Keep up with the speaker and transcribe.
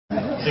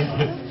Thank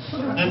you.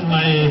 And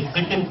my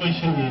second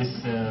question is,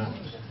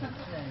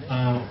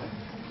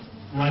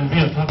 when we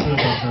are talking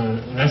about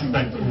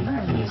respect in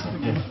Finnish,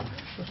 okay,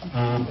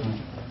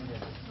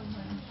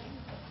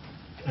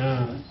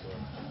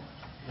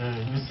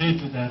 you said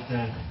that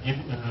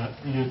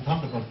you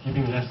talk about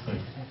giving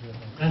respect,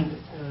 and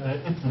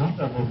it's not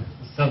about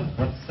self,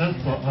 but self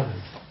for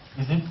others.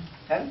 Is it?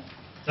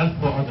 Self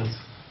for others.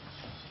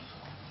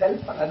 Self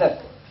for others.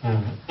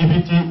 If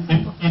it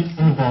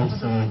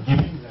involves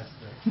giving respect,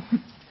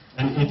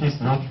 and it is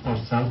not for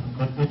self,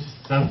 but it is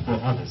self for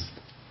others.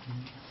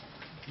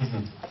 Is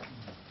it?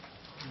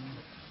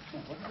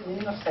 What is the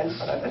meaning of self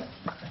for others?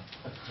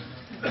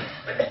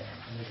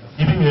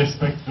 Giving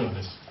respect to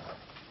others.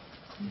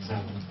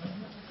 Example.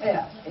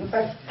 Yeah. In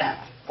fact,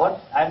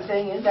 what I'm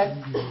saying is that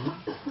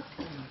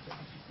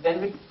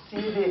when we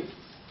see the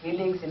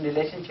feelings in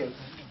relationships,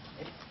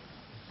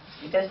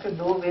 it has to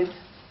do with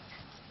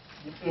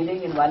the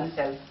feeling in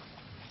oneself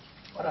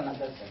or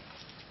another self.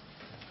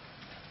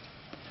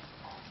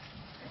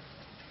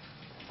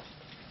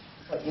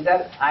 So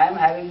either I am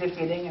having the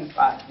feeling and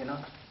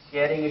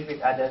sharing it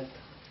with others,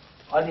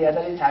 or the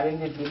other is having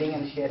the feeling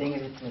and sharing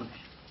it with me.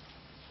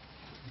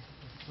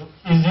 So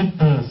is it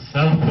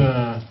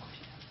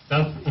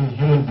self in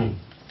human being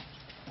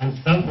and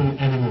self in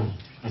animal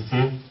the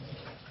same?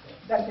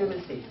 That we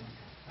will see.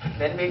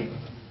 When we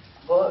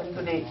go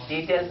into the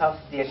details of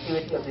the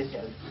activity of the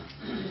self,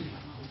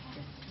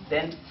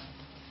 then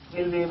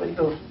we'll be able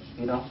to,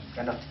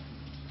 kind of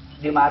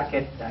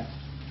demarcate that.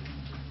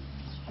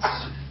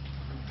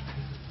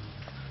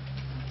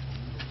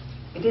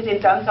 It is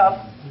in terms of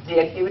the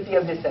activity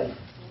of the self.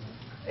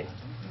 Right?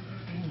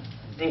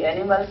 The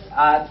animals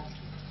are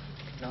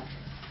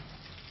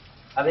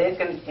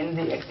awakened in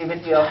the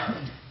activity of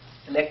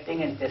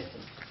selecting and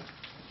testing.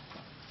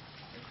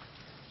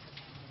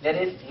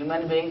 Whereas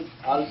human beings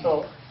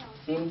also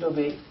seem to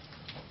be,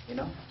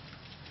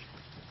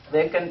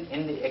 awakened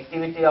in the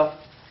activity of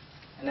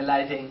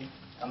analyzing,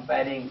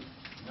 comparing,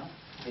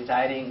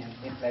 desiring and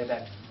things like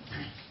that.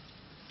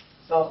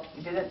 So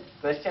it is a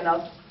question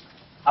of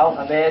how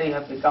aware you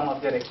have become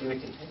of your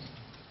activity.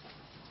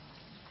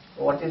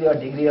 So what is your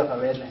degree of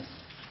awareness?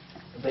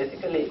 So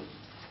basically,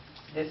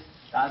 this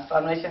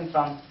transformation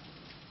from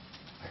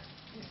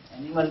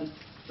animal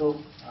to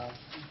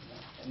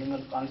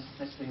animal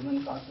consciousness to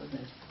human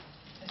consciousness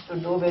has to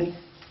do with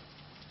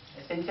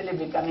essentially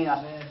becoming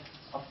aware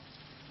of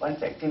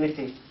one's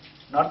activity,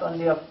 not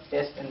only of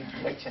taste and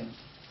selection,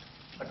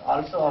 but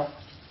also of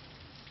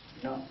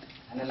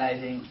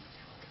analyzing,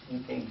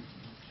 thinking,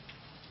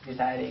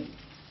 desiring,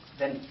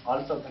 then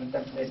also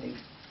contemplating,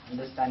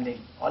 understanding.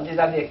 All these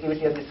are the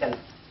activity of the self.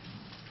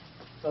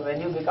 So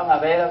when you become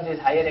aware of these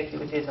higher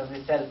activities of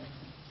the self,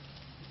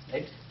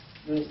 right,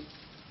 you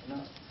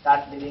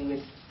start living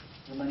with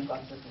human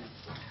consciousness.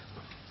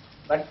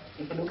 But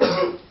if you look at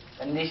the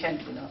condition,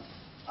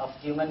 of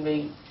human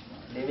being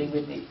living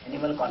with the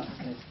animal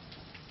consciousness,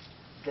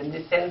 then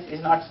the self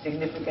is not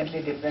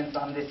significantly different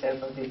from the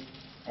self of the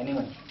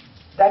animal.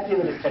 That we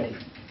will study.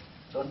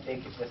 Don't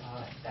take it just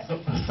like that.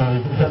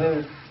 Sorry. So we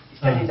will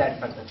study that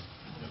further.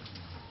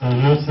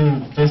 You're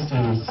saying test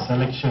and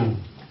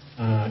selection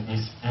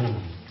is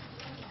animal.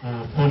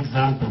 For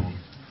example,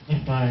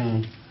 if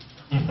I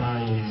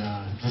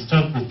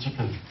disturb the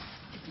chicken,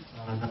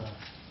 the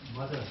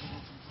mother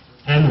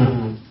hen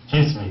will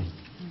chase me.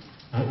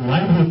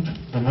 Why would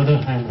the mother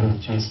hen will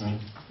chase me?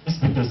 It's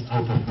because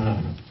out of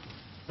love.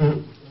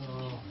 So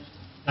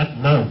that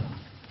love,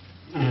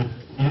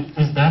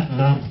 is that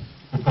love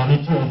the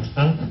quality of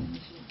self?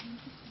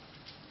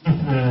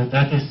 If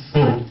that is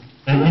so,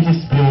 then it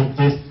is beyond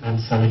test and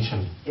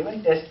selection.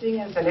 Even testing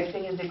and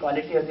selecting is the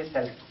quality of the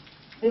self.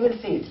 We will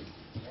see it.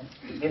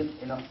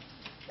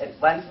 That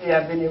once we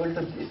have been able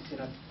to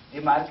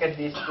demarcate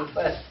these two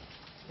first,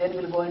 then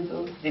we'll go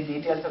into the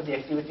details of the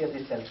activity of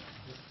the self.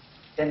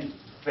 Then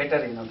better,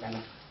 kind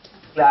of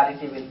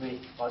clarity will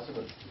be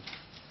possible.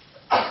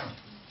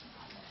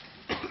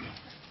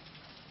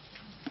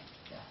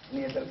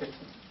 Any other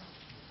question?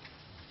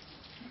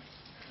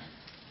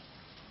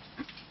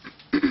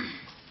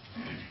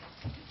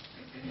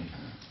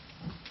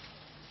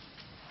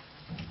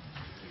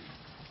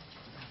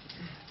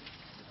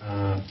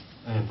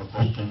 I have a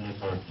question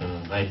about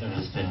right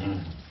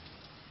understanding.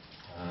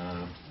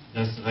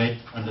 Does right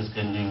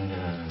understanding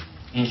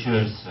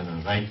ensures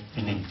right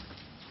feeling?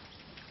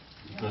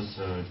 Because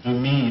to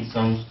me it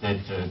sounds that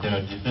there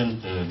are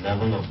different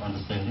level of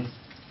understanding.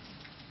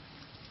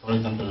 For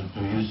example,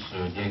 to use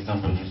the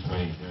example used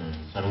by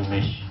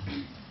Sarumesh,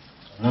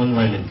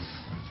 non-violence.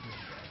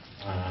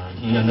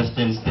 He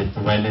understands that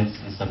violence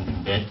is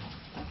something bad,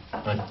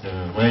 but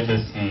why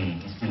does he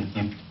still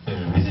keep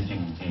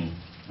visiting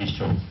the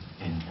shop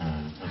and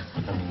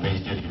becoming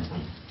vegetarian?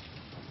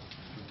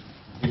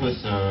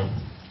 Because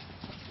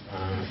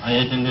I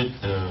attended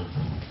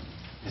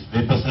this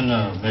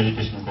Vipassana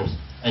meditation course.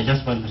 I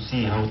just want to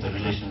see how the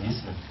relation is.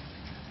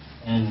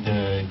 And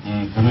the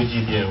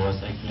Guruji there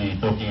was actually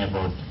talking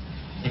about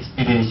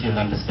experiential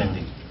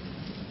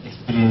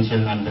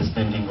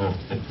understanding of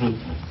the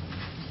truth.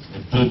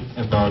 That truth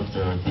about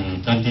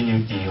the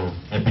continuity of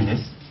happiness,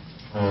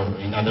 or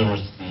in other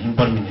words, the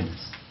impermanence.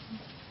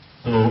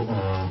 So,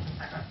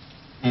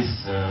 this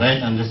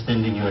right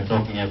understanding you are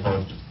talking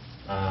about,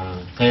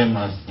 same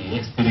as the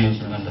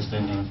experiential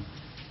understanding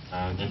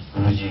that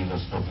Guruji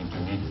was talking to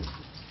me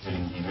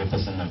during the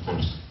Vipassana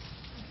course.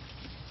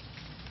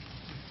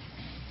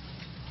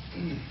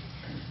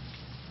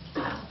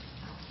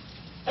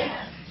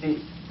 The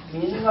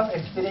meaning of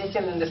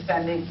experiential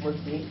understanding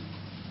would be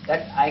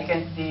that I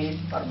can see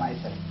it for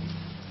myself.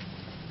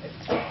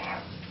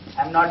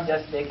 I am not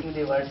just taking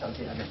the words of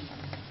the other.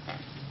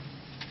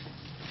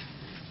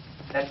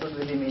 That would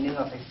be the meaning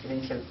of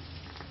experiential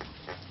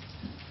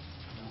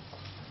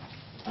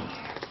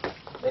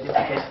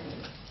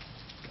verification.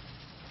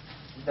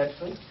 Is that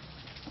true?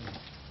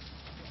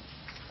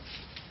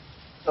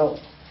 So,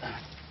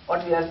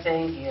 what we are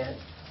saying here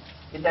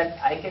is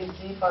that I can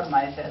see for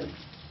myself,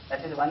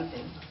 that is one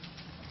thing.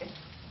 Okay?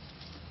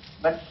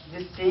 But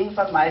this seeing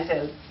for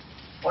myself,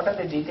 what are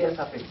the details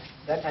of it?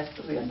 That has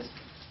to be understood.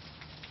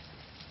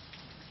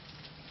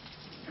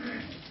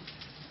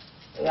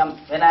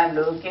 When I am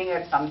looking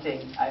at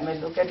something, I may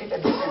look at it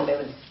at different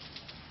levels.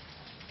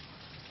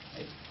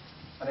 Right?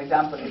 For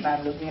example, if I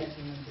am looking at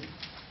human being,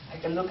 I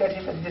can look at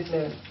him at this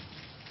level.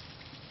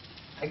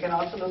 I can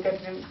also look at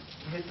him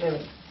at this level.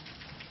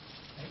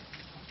 Right?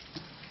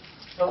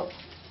 So,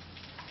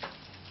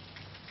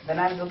 when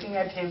I am looking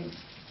at him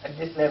at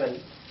this level,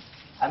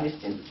 I am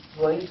still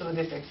going through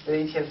this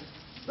experiential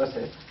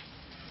process.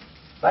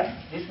 But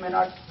this may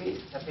not be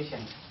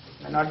sufficient.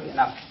 This may not be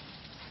enough.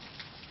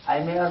 I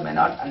may or may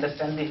not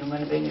understand the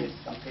human being in its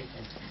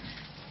completeness.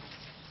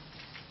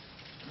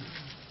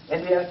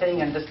 When we are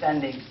saying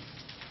understanding,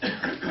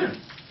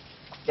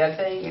 we are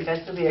saying it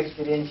has to be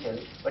experiential,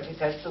 but it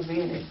has to be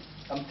in its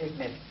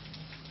completeness.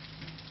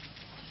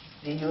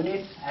 The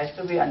unit has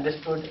to be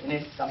understood in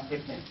its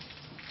completeness,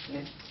 in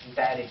its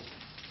entirety.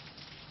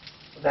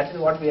 So that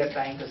is what we are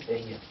trying to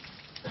say here.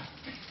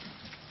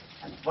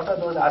 And what are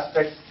those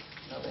aspects,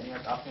 when you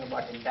are talking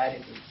about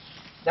entirety,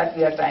 that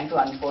we are trying to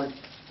unfold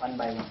one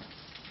by one.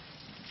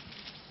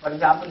 For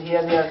example,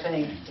 here we are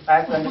saying, if I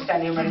have to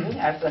understand human being,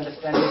 I have to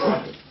understand the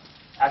body,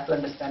 I have to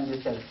understand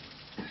the self.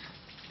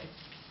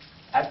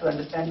 I have to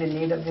understand the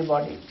need of the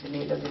body, the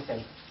need of the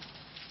self.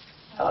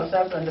 I also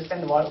have to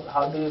understand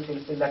how do you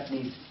fulfill that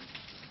need.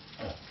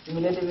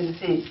 Similarly, we will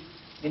see,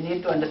 we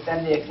need to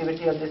understand the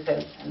activity of the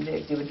self and the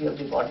activity of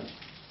the body.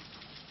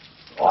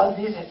 All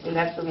these will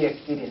have to be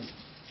experienced.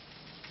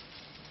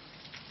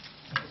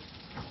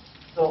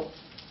 So,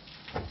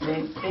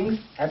 the things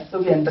have to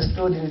be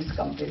understood in its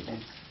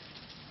completeness.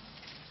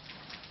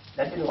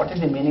 That is what is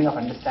the meaning of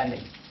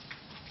understanding,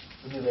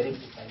 to be very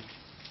precise.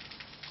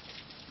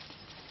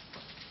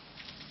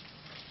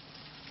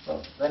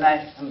 So, when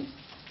I am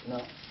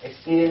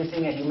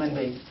experiencing a human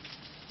being,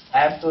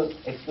 I have to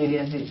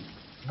experience the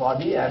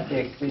body, I have to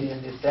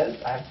experience the self,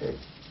 I have to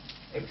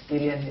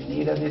experience the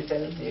need of the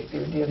self, the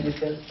activity of the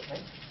self.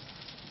 Right?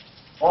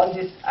 All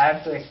this I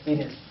have to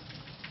experience.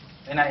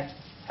 When I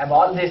have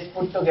all this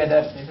put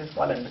together, this is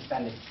called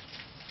understanding.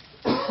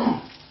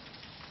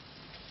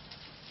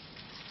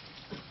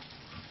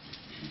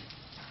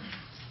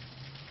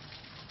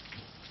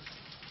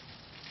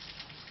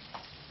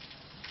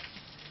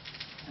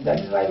 And that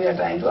is why we are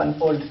trying to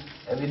unfold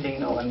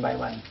everything one by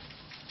one.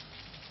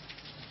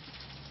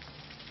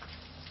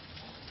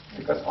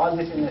 Because all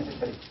this is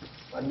necessary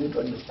for you to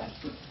understand.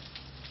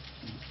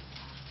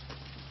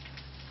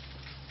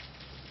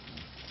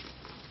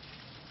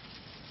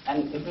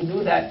 And if we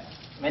do that,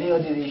 many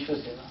of these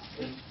issues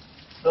will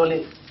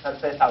slowly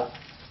surface out.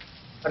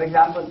 For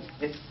example,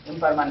 this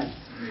impermanence.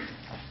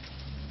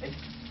 If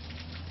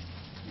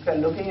you are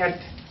looking at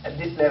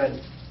this level,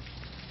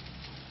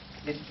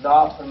 this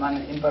law of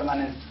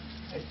impermanence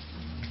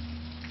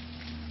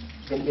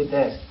will be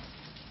there.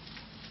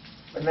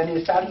 But when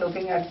you start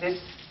looking at this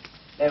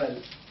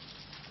level,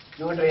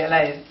 you would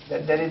realize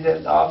that there is a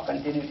law of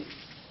continuity.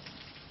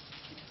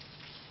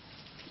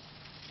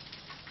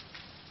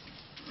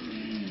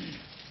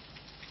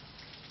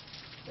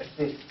 That's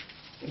the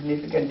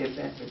significant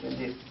difference between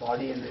this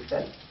body and the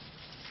self.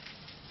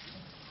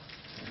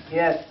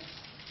 Here,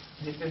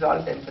 this is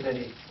all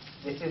temporary.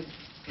 This is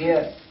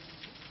here.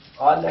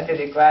 All that you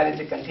require is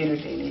a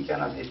continuity in each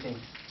one of these things.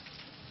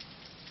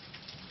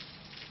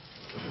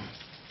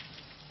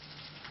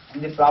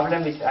 And the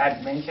problem which I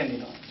had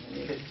mentioned,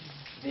 many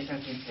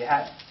conditions which we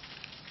have,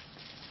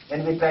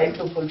 when we try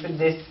to fulfill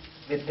this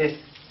with this,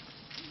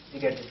 we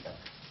get stuck.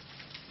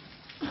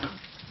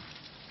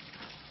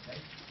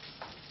 Right?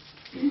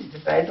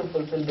 We try to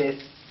fulfill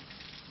this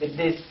with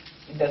this,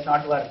 it does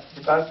not work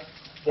because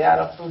they are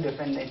of two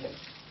different natures.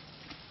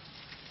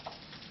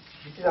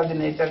 This is of the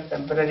nature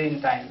temporary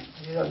in time.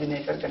 This is of the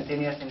nature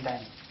continuous in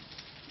time.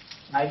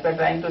 Now if you are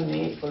trying to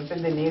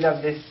fulfill the need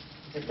of this,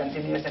 which is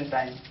continuous in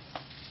time,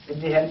 with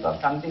the help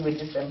of something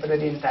which is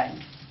temporary in time,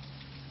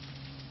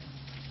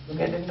 you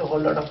get into a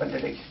whole lot of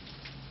contradiction.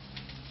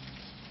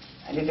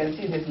 And you can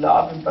see this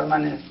law of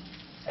impermanence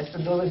has to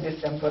do with this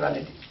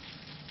temporality.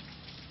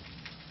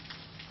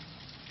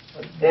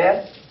 So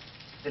there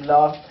the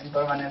law of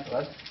impermanence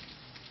works,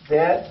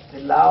 there the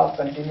law of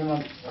continuum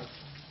works.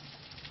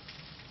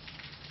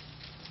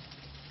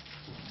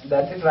 And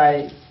that is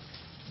why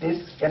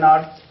this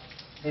cannot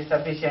be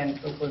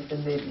sufficient to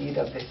fulfill the need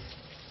of this,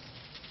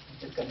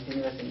 which is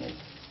continuous in nature.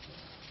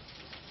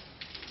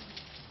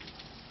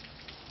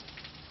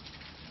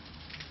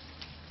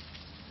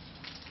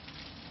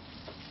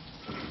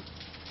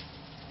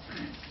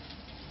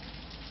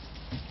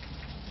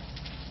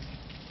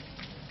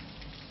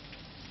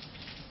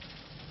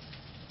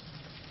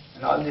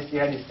 And all this we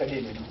had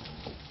studied,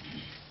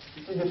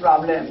 This is the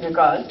problem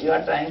because you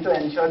are trying to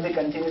ensure the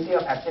continuity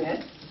of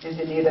happiness, which is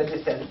the need of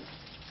the self,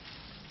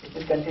 which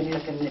is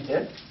continuous in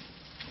nature,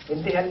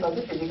 with the help of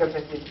the physical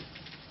facility,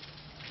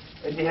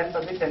 with the help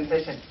of the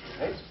sensation,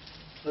 right,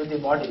 through the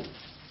body,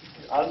 which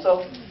is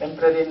also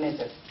temporary in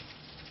nature.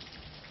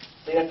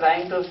 So you are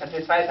trying to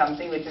satisfy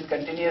something which is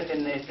continuous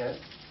in nature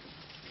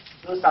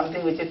through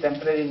something which is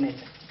temporary in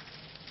nature.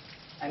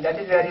 And that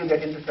is where you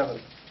get into trouble.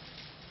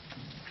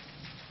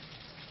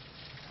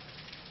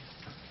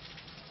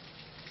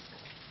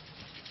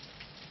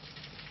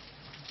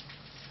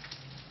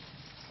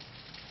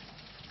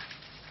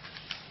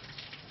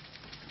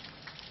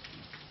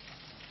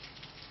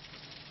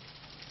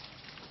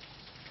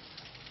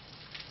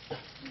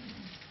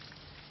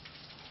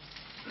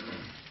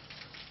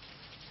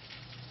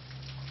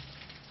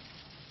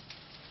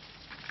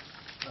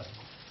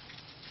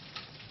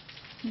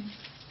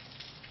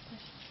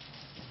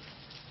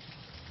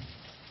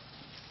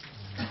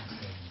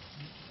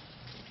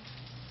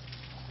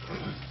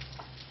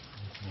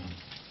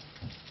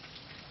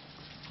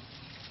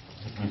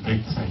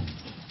 Big thing.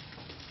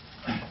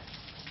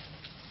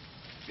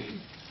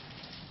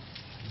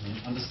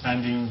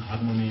 Understanding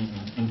harmony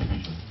in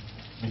individual,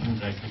 between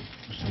brackets,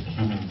 you said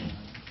human being.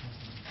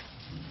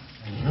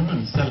 And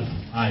human self,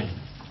 I,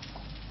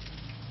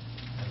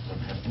 has got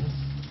happiness,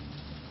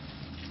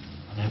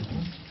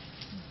 unhappiness,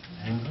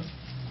 anger,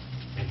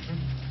 hatred,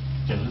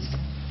 jealousy.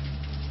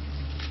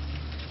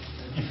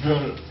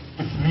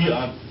 If we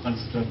are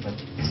considered that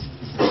this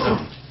is the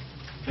self,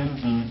 then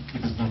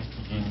it is not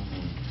again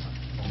the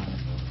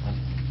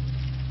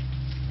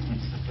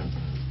it's a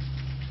temporary.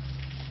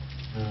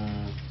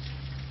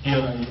 Here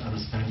I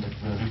understand that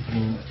we are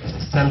referring as a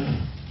self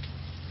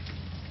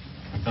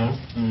without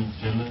being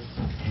jealous,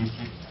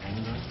 hatred,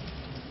 anger,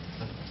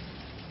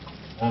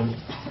 or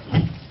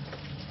weak.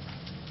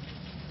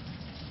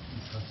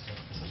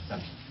 It's a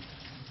self.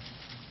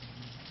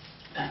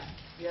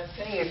 We are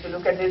saying if you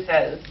look at the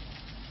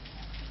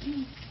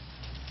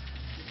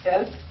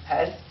self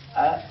has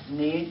a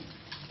need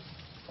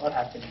for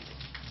happiness.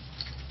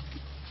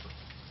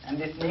 And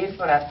this need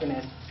for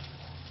happiness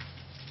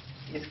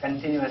is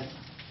continuous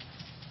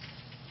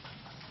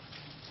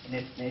in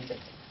its nature.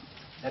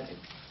 That is,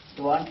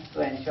 you want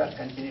to ensure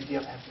continuity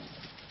of happiness.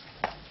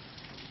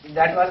 If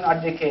that was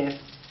not the case,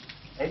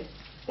 right,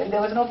 then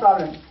there was no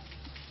problem.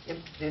 If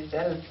the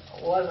self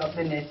was of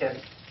the nature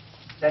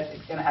that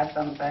it can have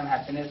sometime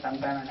happiness,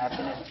 sometime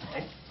unhappiness,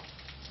 right,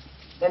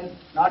 then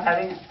not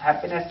having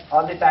happiness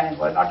all the time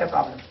was not a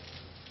problem.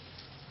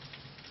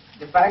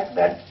 The fact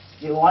that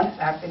you want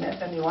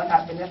happiness and you want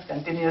happiness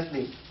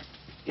continuously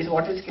is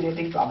what is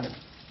creating problems.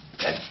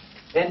 That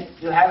when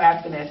you have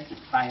happiness,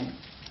 fine.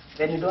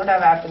 When you don't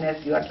have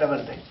happiness, you are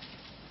troubled. Right?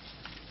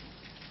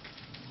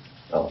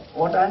 So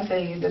what I am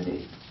saying is that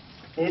the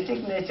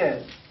basic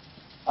nature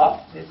of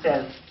the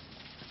self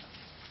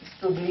is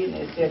to be in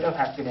a state of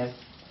happiness,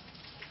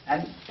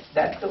 and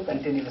that too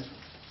continuously.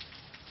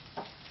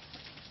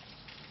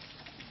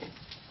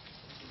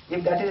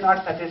 If that is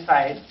not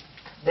satisfied,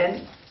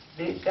 then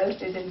the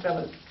self is in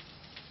trouble.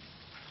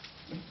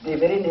 If the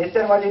very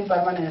nature was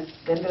impermanence,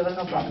 then there was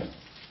no problem.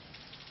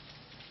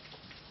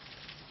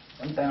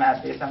 Sometime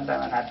happy,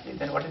 sometime unhappy,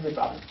 then what is the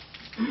problem?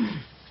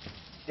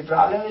 The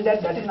problem is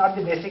that is not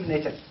the basic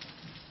nature.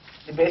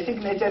 The basic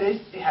nature is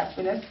the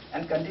happiness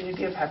and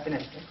continuity of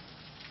happiness. Okay?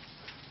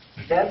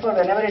 Therefore,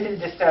 whenever it is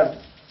disturbed,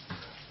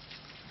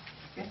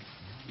 okay,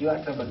 you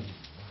are troubled.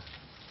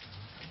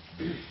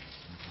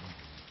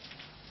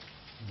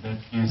 That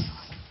is,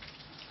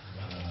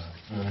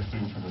 you are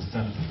referring to the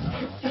self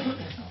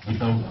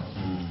without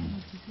the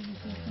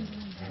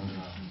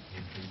anger,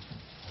 hatred,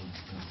 all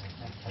these things,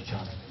 which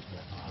are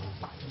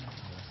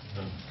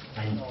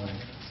trying to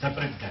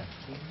separate that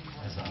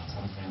as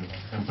some kind of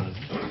temporary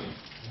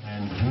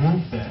and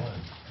remove that,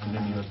 and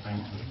then you are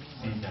trying to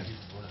see that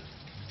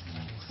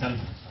self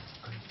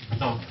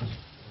without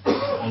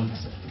all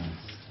these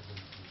elements.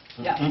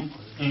 So Yeah.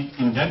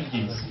 in that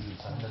case,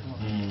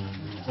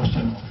 the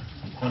question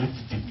of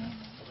qualitative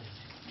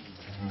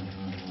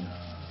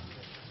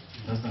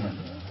doesn't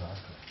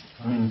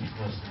come in,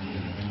 because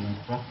when you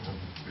talk about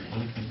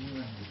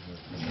qualitative,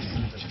 it's a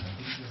selection.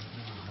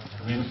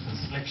 When it's a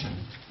selection,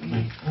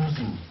 we're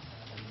choosing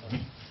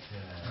with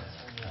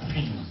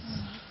feelings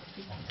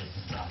of the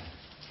desire.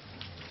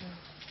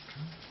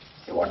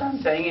 See, what I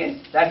am saying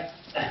is that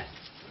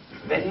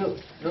when you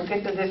look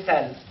into this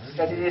self,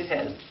 study this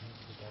self,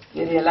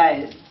 you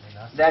realize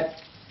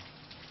that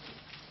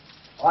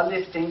all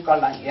these things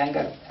called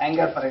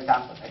anger for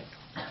example, right?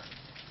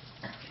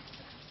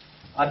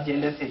 Or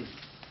jealousy.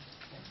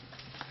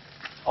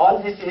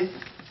 All this is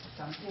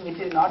something which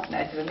is not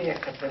naturally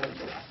acceptable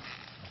to us.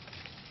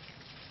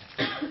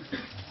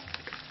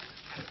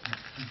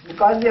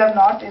 Because we have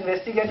not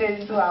investigated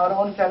into our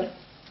own self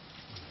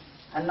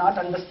and not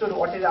understood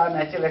what is our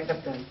natural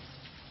acceptance,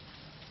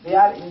 we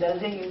are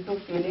indulging into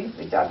feelings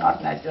which are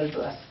not natural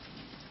to us.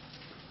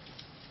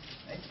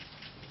 Right?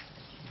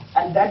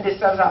 And that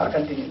disturbs our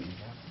continuity.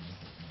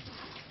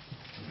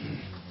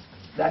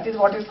 That is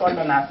what is called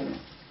unhappiness.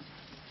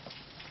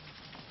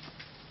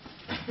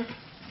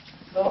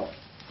 So,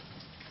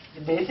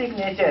 the basic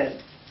nature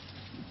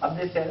of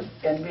the self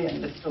can be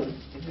understood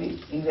if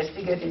we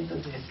investigate into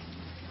this,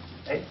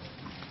 right?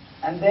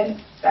 And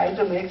then try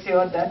to make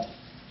sure that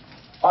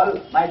all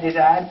my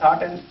desire,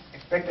 thought and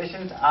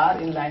expectations are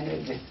in line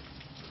with this.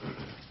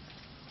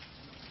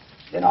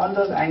 Then all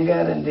those anger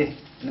and the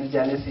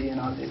jealousy and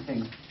all these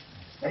things,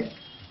 right,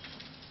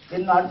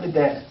 will not be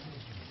there.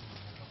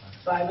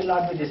 So I will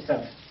not be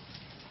disturbed.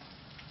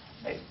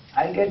 Right?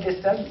 I get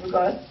disturbed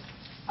because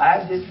I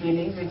have these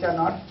feelings which are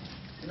not,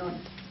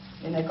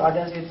 in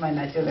accordance with my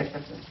natural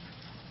acceptance.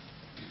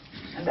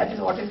 And that is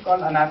what is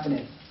called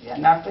unhappiness. The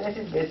unhappiness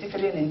is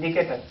basically an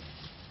indicator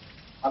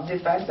of the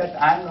fact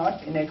that I am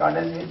not in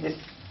accordance with this,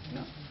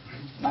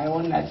 my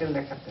own natural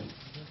acceptance.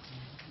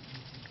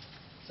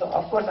 So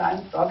of course I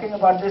am talking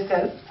about this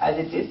self as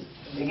it is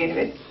to begin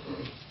with,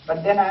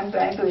 but then I am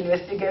trying to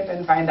investigate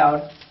and find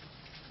out,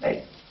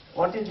 right,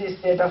 what is the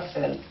state of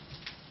self?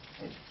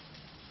 Right?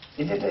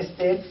 Is it a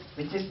state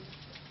which is,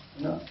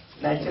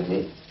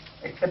 naturally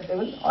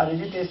acceptable, or is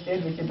it a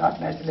state which is not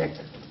naturally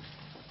acceptable?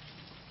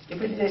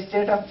 If it is a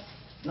state of,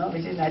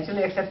 which is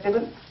naturally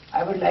acceptable,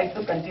 I would like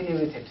to continue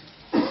with it.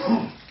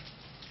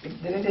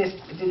 If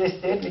it is a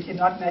state which is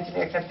not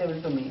naturally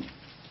acceptable to me,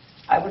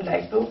 I would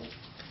like to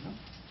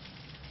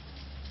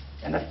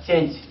kind of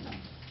change,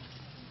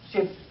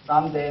 shift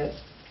from there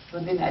to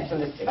the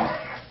natural state.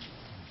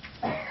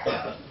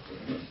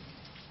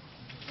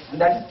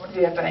 And that is what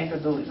we are trying to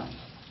do,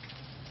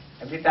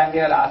 Every time we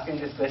are asking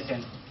this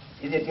question,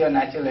 is it your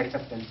natural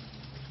acceptance?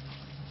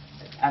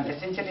 I am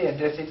essentially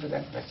addressing to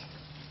that question.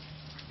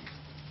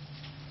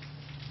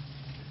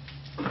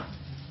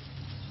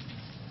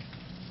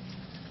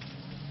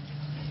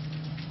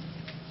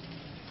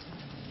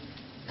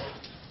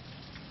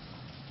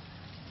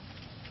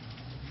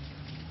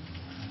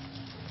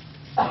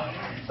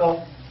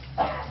 So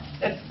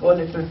let's go a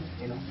little,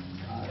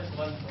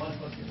 one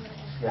question.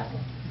 Yeah.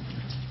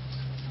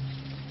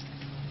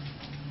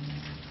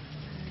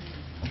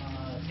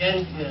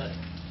 Can this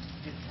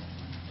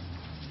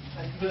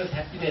continuous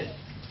happiness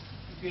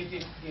be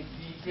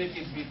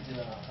equated with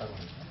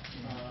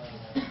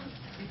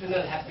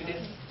eternal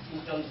happiness in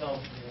terms of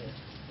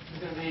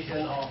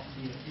preservation of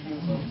the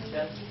feelings of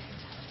self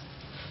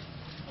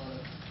or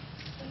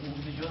an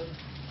individual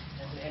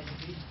as an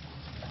entity?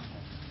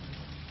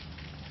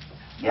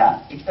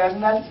 Yeah,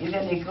 eternal is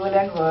an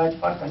equivalent word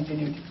for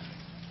continuity.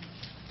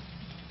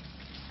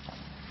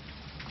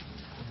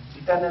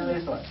 Eternal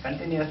is what?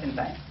 Continuous in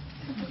time.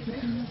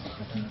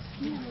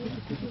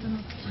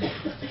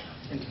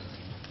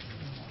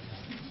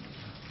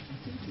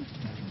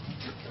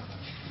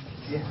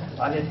 Yeah,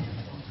 what is it?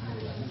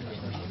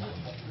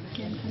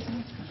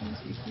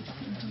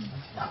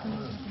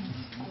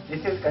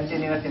 This is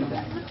continuous in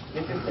time.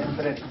 This is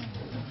temporary.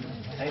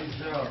 Is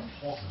there a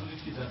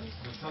possibility that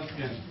the self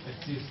can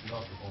exist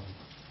without the body?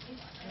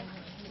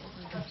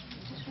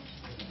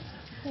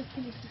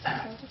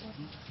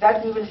 That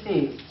we will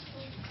see.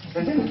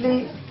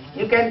 Presently,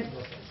 you can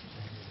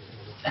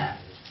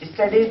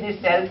study the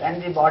self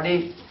and the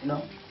body,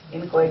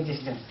 in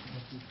coexistence.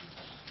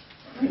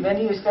 When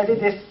you study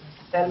this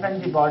self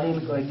and the body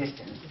in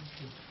coexistence,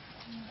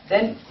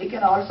 then you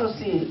can also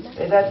see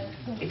whether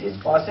it is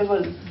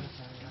possible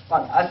for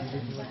us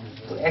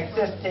to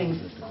access things,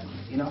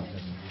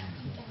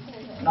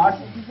 not,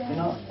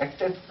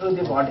 access through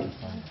the body.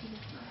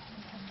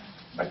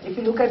 But if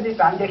you look at the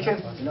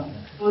transaction,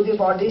 through the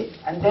body,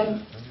 and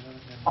then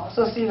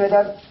also see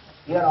whether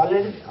you are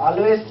always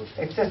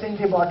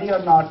accessing the body or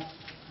not,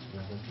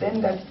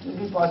 then that will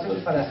be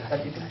possible for us.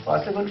 That it is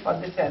possible for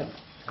the self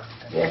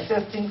to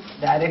access things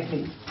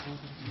directly,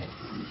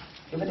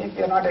 even if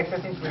you are not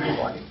accessing through the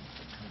body.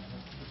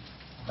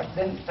 But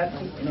then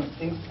certain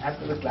things have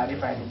to be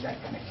clarified in that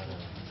connection.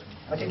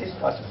 But it is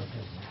possible.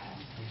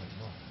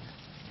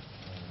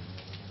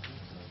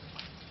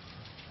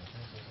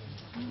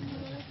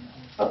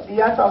 So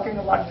we are talking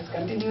about this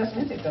continuous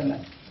means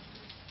eternal.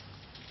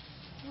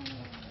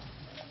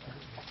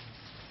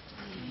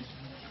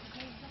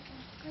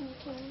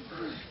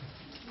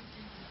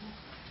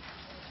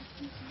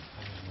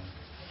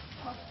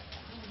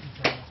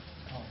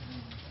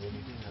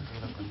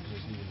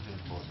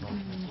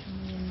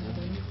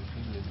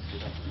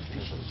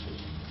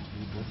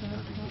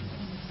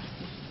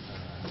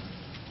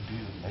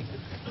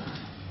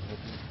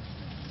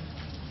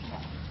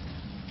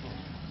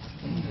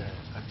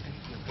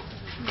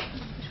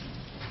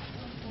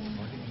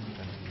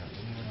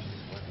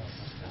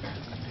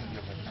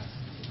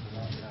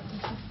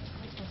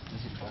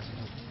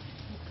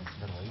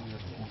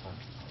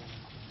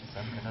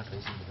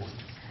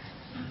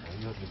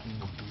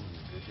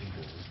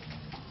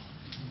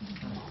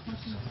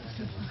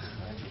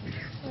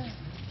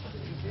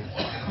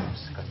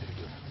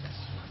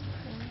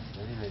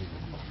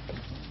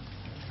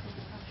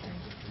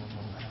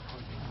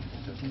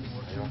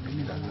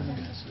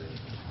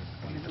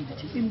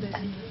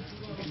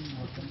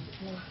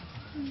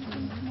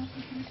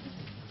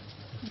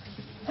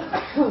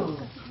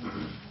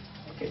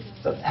 Okay,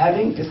 so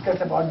having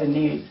discussed about the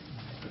need,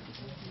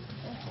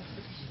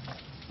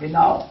 we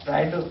now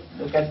try to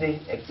look at the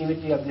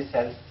activity of the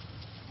cell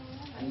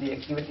and the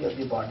activity of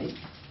the body.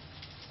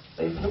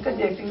 So if you look at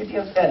the activity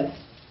of cell,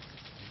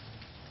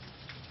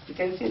 you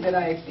can see there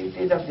are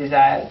activities of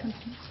desire,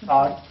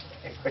 thought,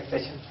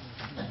 expectation.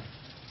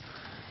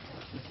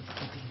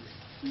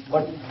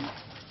 But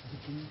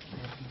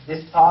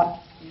this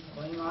thought is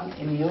going on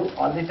in you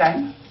all the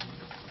time,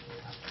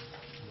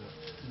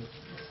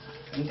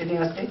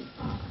 continuously,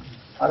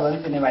 or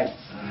once in a while?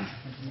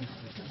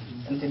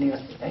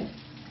 Continuously, right?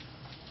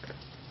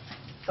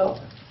 So,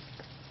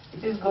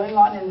 it is going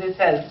on in the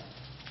cell.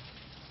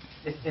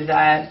 This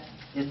desire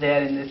is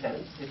there in the cell.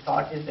 This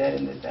thought is there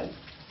in the cell.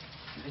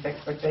 This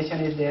expectation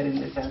is there in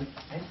the cell.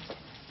 Right?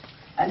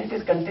 And it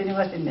is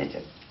continuous in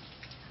nature.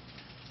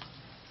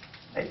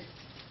 Right?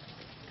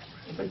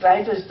 If you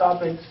try to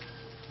stop it,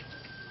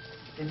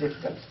 it is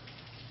difficult.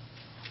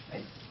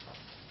 Right?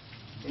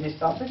 Can you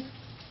stop it?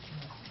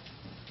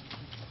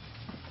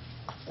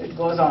 So it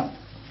goes on.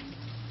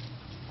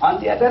 On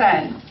the other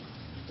hand,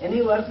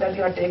 any work that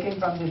you are taking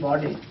from the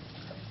body,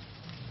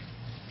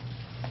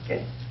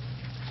 okay,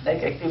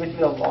 like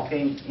activity of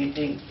walking,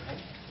 eating,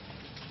 right?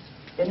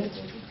 Can you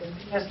take it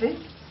continuously?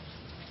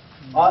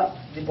 Or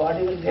the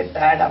body will get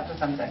tired after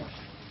some time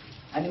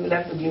and you will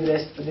have to give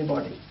rest to the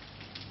body.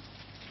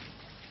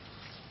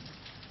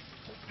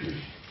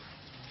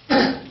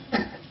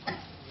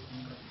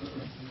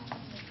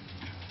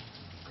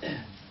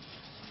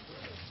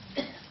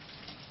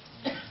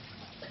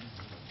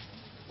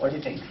 What do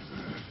you think?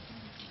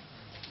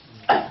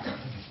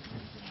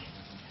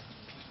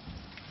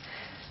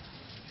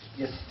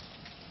 Yes.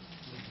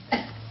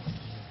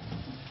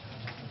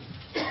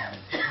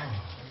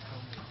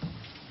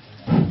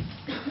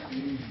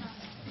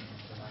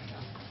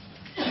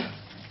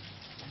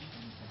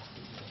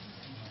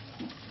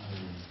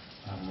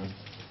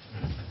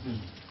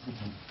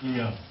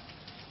 Clear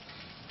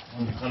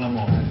on the column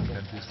of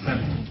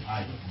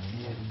I.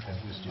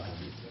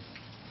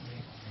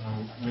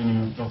 When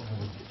you talk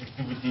about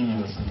activity,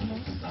 you are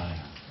saying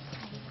desire,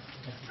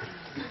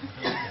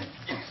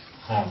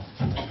 thought,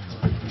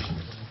 expectation.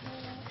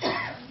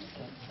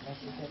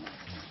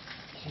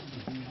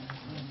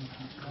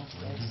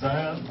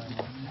 Desire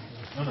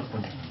is not a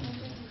question.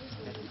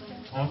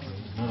 Thought is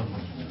not a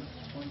question.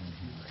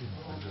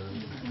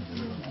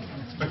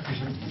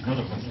 Expectation is not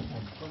a question.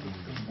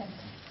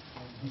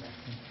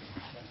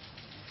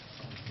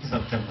 These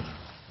are temporary.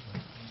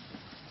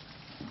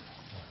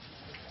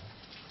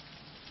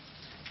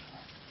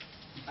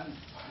 And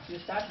if you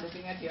start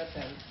looking at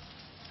yourself,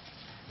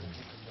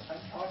 some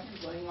thought is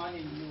going on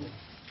in you.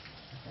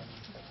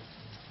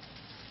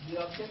 The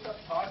object of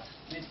thought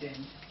may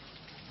change,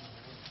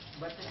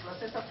 but the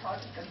process of thought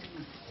is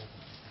continuous.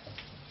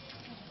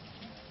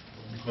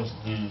 Because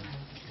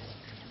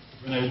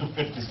when I look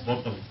at this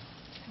bottle,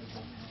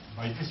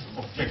 by this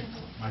object,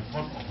 my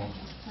thought of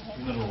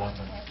mineral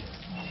water,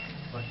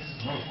 but this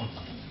is not a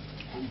constant.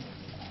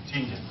 It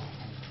changes.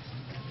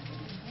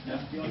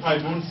 If I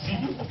don't see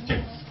the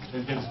object,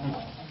 then there is no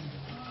thought.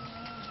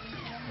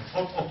 The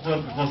thought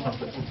occurs because of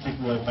the object.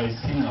 Where by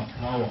seeing a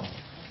flower,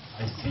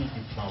 I see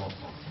the flower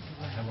thought.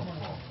 I have a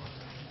flower.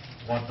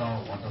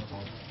 Water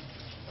thought.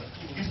 But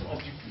if these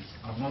objects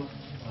are not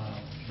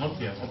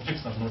there,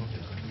 objects are not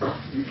there,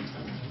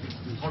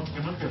 the thought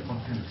cannot be a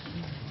continuous.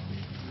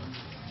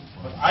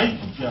 But I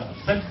took care,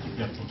 self took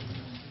care of it,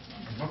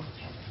 not the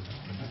thought.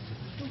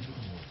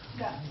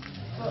 Yeah.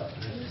 So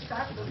you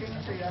start looking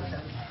into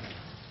yourself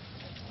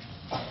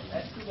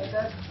as to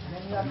whether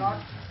when you are not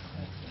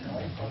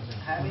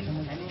having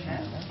any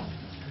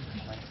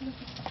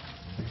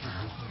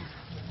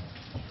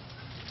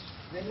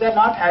when you are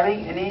not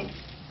having any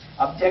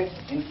object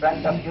in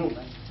front of you,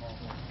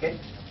 okay,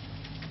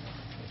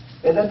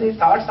 whether the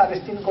thoughts are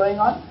still going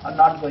on or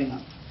not going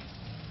on.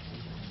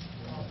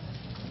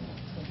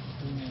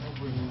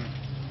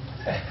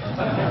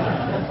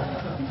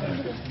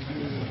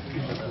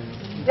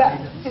 Yeah,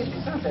 this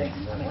is something.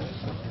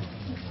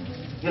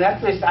 You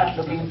have to start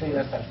looking into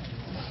yourself.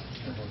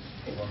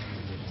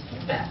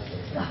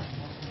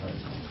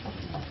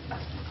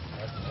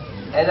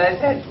 As I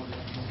said,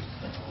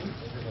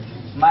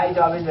 my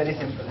job is very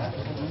simple.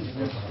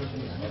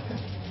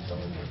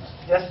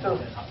 Just to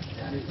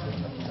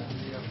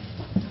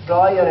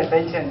draw your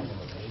attention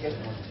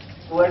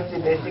towards the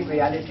basic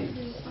reality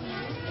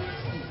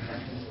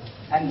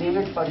and leave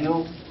it for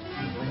you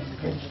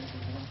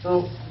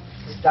to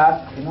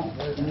start,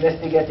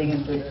 investigating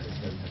into it.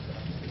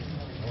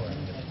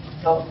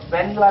 So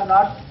when you are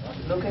not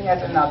looking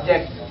at an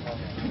object,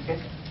 okay,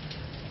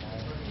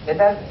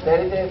 whether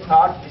there is a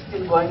thought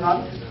still going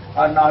on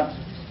or not.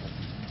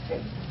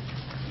 Okay.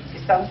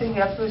 It's something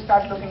you have to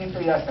start looking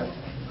into yourself.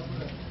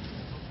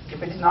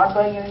 If it is not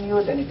going in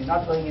you, then it is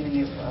not going in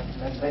you.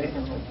 That's very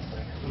simple.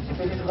 If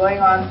it is going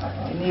on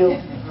in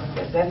you,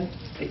 then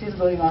it is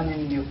going on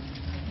in you.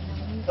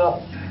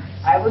 So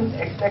I wouldn't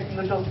expect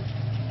you to,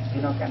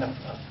 kind of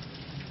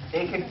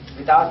take it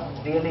without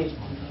really,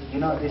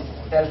 this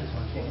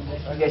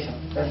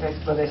self-investigation,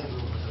 self-exploration.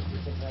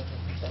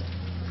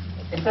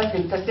 In fact,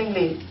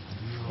 interestingly,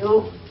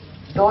 you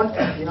don't,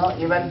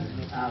 even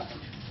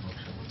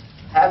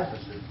have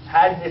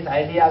had this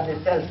idea of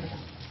the self.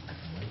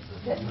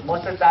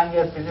 Most of the time, you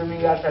are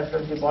presuming yourself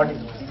as the body,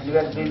 and you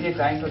are busy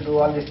trying to do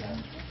all this.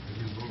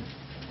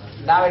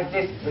 Now, at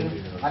least in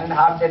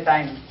 1.5 day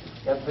time,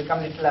 you have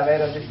become little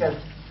aware of the self.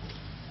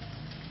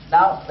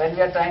 Now, when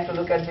we are trying to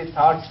look at the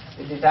thoughts,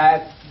 the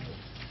desire,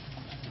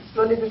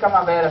 slowly become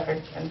aware of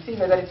it and see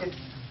whether it is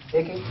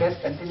taking place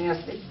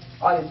continuously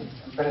or is it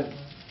temporary.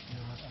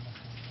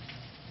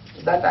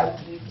 So that I will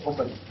leave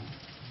open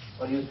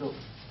for you to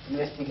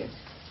investigate.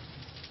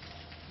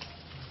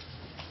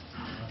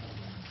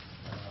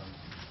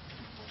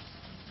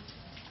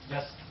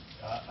 Yes,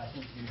 I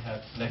think you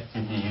have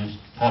selectively used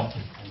thought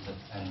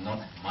and not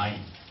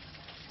mind.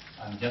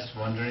 I'm just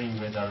wondering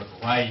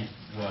why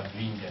you are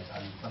doing that.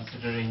 Are you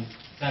considering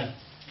self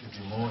to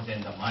be more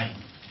than the mind?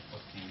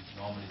 Because we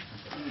normally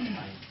think of the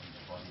mind and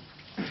the body.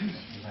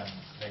 We have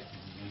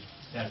selectively used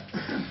self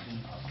in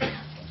our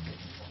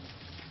conception.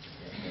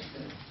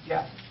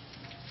 Yeah,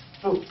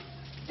 true.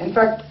 In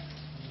fact,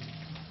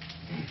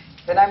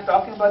 when I'm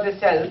talking about the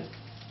self,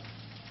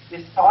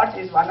 this thought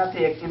is one of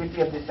the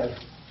activity of the self.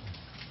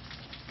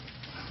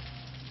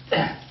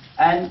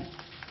 And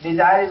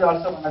desire is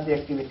also one of the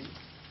activities.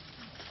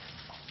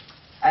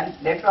 And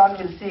later on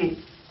we'll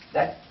see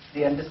that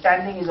the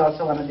understanding is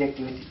also one of the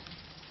activities.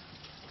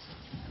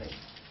 Right.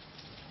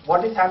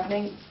 What is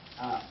happening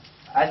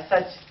as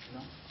such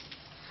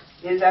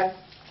is that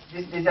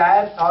this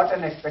desire, thought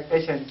and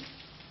expectation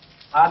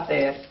are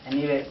there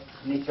anyway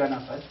in each one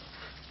of us.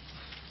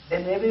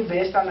 They may be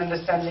based on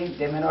understanding,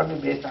 they may not be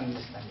based on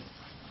understanding.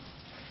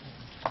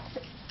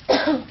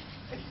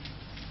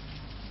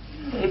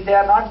 If they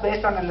are not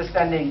based on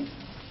understanding,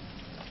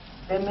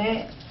 they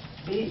may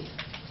be,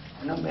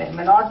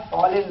 may not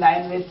fall in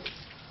line with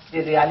the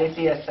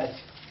reality as such.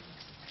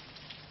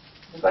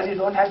 Because you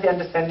don't have the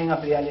understanding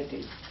of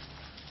reality.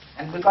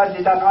 And because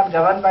these are not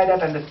governed by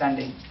that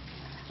understanding,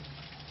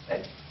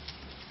 right?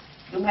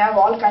 You may have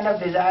all kind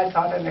of desire,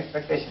 thought and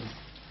expectation.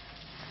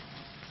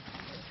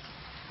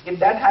 If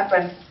that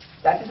happens,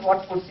 that is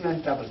what puts you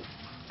in trouble.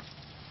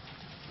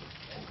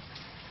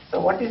 So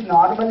what is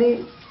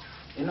normally,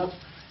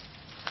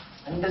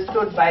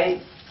 understood by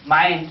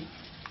mind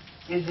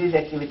is these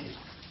activities.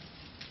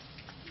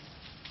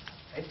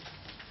 Right?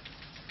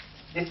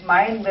 This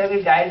mind may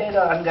be guided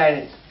or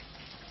unguided.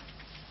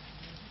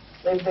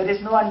 So if there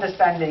is no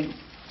understanding,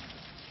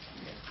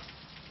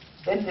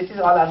 then this is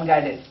all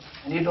unguided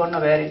and you don't know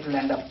where it will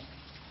end up.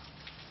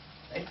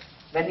 Right?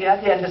 When you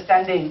have the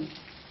understanding,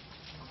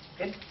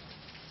 okay,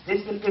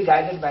 this will be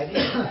guided by the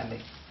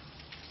understanding.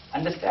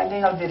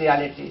 Understanding of the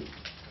reality.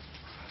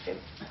 Okay,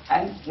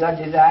 and your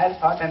desire,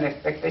 thought and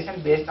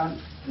expectation based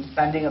on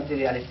understanding of the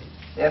reality.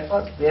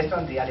 Therefore, based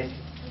on reality.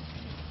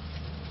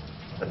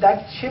 So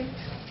that shift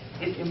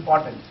is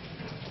important.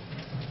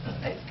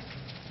 Right?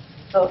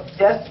 So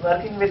just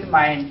working with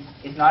mind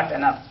is not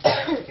enough.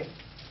 Okay?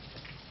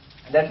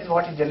 That is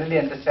what is generally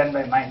understood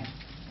by mind.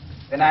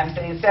 When I am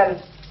saying self,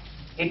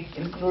 it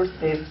includes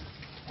this,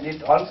 and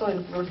it also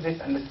includes this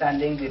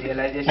understanding, the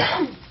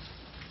realization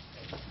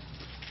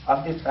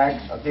of the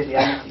fact, of the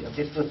reality, of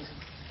the truth,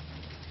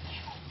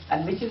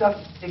 and which is of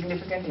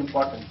significant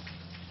importance.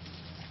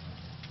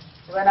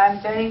 So when I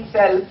am saying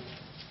self,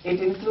 it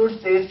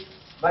includes this,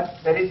 but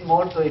there is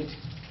more to it.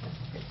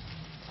 Okay.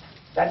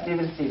 That we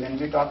will see when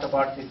we talk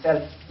about the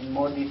self in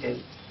more detail.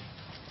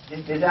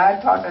 This desire,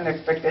 thought and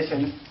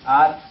expectations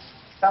are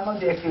some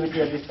of the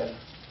activity of the self.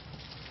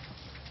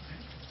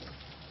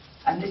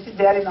 And this is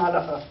there in all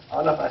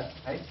of us,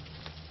 right?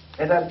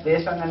 Whether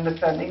based on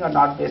understanding or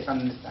not based on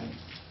understanding.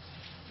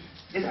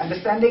 This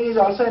understanding is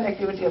also an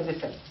activity of the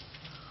self.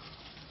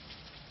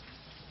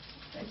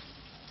 Right?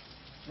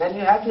 When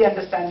you have the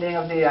understanding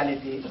of the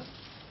reality,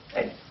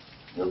 right,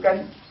 you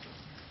can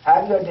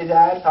have your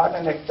desire, thought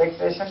and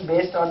expectation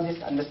based on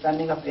this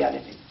understanding of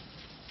reality.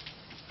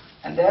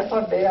 And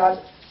therefore they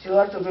are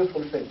sure to be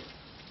fulfilled.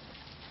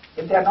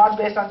 If they are not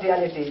based on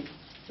reality,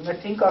 you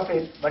may think of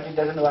it, but it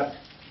doesn't work,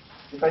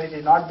 because it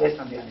is not based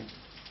on reality.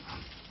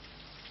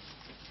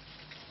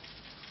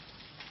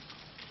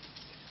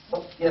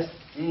 So yes,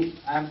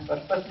 I am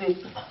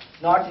purposely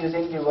not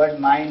using the word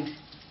mind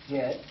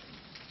here,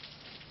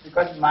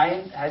 because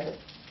mind has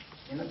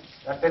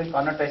certain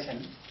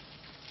connotation.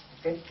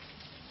 Okay?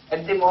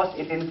 At the most,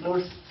 it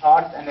includes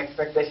thought and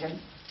expectation,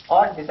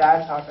 or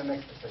desire, thought and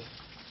expectation.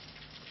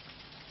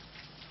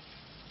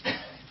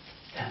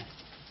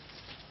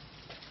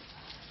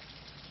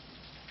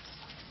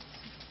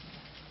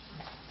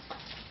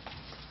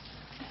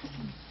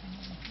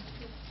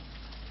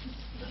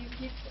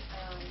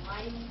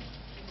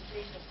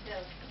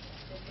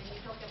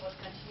 talk about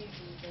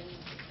continuity,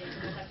 then